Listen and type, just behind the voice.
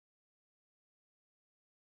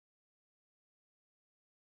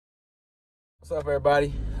What's up,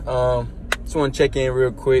 everybody? Just want to check in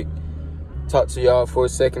real quick, talk to y'all for a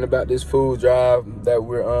second about this food drive that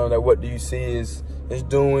we're that What Do You See is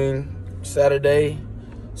doing Saturday.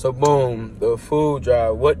 So boom, the food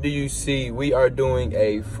drive. What do you see? We are doing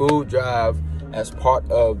a food drive as part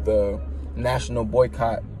of the national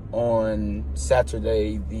boycott on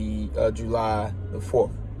Saturday, the July the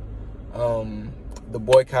 4th. The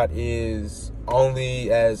boycott is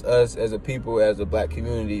only as us, as a people, as a black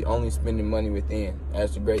community, only spending money within.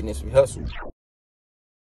 As the greatness we hustle,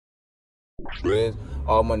 is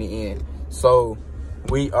all money in. So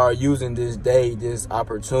we are using this day, this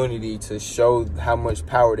opportunity, to show how much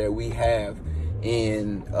power that we have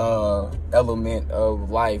in element of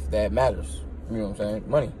life that matters. You know what I'm saying?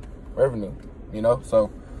 Money, revenue, you know? So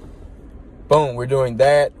boom, we're doing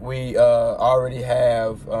that. We already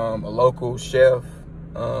have a local chef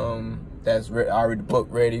that's already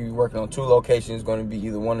booked, ready. We're working on 2 locations, going to be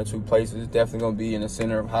either 1 or 2 places. Definitely going to be in the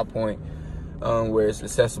center of High Point, where it's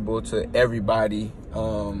accessible to everybody.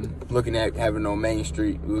 Looking at having on Main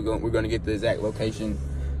Street. We're going to get the exact location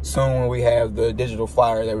soon when we have the digital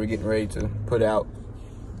flyer that we're getting ready to put out.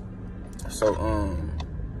 So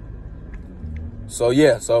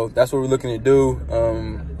yeah, so that's what we're looking to do.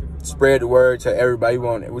 Spread the word to everybody.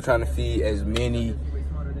 We're trying to feed as many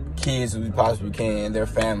kids as we possibly can, their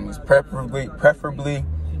families, preferably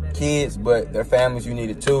kids, but their families, you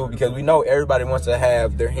need it too, because we know everybody wants to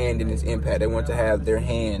have their hand in this impact. They want to have their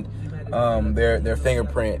hand, their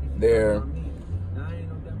fingerprint,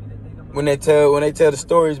 when they tell the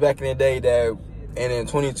stories back in the day that, and in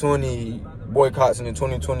 2020 boycotts and in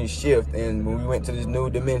 2020 shift, and when we went to this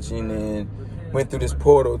new dimension and went through this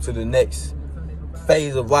portal to the next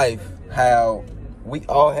phase of life, how we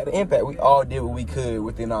all had an impact. We all did what we could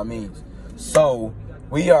within our means. So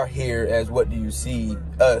we are here as What Do You See?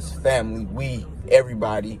 Us, family, we,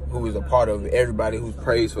 everybody who is a part of it, everybody who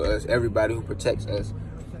prays for us, everybody who protects us,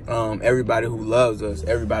 everybody who loves us,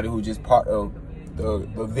 everybody who's just part of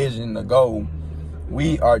the vision, the goal.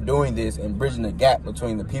 We are doing this and bridging the gap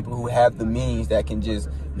between the people who have the means that can just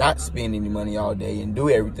not spend any money all day and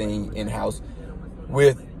do everything in-house,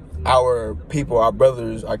 with our people, our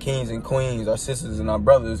brothers, our kings and queens, our sisters and our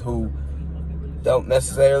brothers who don't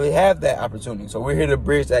necessarily have that opportunity. So we're here to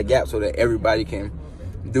bridge that gap so that everybody can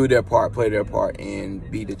do their part, play their part, and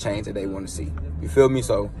be the change that they want to see. You feel me?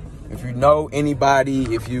 So if you know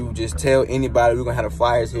anybody, if you just tell anybody, we're going to have the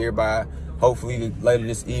flyers here by hopefully later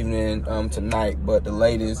this evening, tonight, but the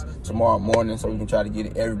latest tomorrow morning, so we can try to get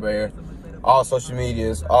it everywhere. All social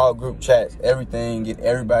medias, all group chats, everything. Get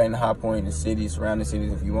everybody in the High Point, the city, surrounding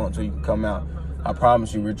cities. If you want to, you can come out. I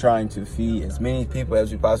promise you, we're trying to feed as many people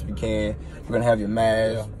as we possibly can. We're going to have your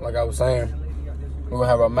masks. Like I was saying, we're going to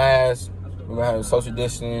have our masks. We're going to have social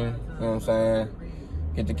distancing. You know what I'm saying?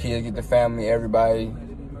 Get the kids, get the family, everybody.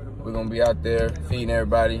 We're going to be out there feeding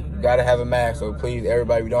everybody. You got to have a mask. So please,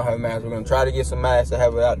 everybody, we don't have a mask. We're going to try to get some masks to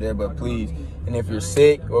have it out there, but please. And if you're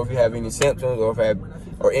sick, or if you have any symptoms,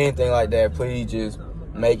 or anything like that, please just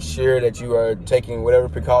make sure that you are taking whatever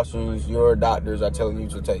precautions your doctors are telling you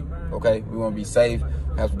to take, okay? We want to be safe,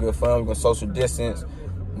 have some good fun. We're going to social distance.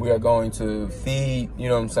 We are going to feed, you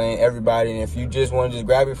know what I'm saying, everybody. And if you just want to just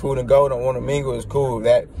grab your food and go, don't want to mingle, it's cool. If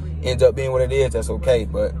that ends up being what it is, that's okay.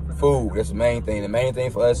 But food, that's the main thing. The main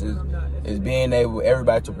thing for us is being able,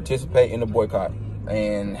 everybody, to participate in the boycott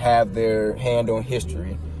and have their hand on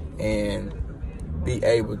history and be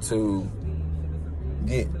able to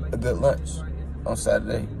get a good lunch on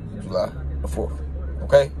Saturday, July the 4th.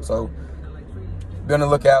 Okay, so be on the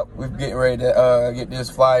lookout. We're getting ready to get this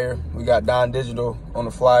flyer. We got Don Digital on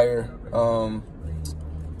the flyer.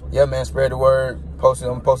 Yeah, man, spread the word. Post it.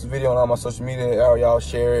 I'm gonna post a video on all my social media. Y'all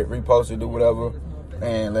share it, repost it, do whatever,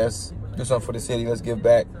 and let's do something for the city. Let's give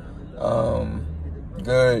back.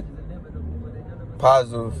 Good,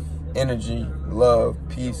 positive energy, love,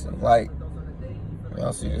 peace, and light.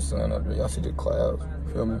 Y'all see the sun up there. Y'all see the clouds.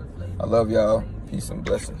 Feel me? I love y'all. Peace and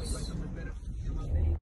blessings.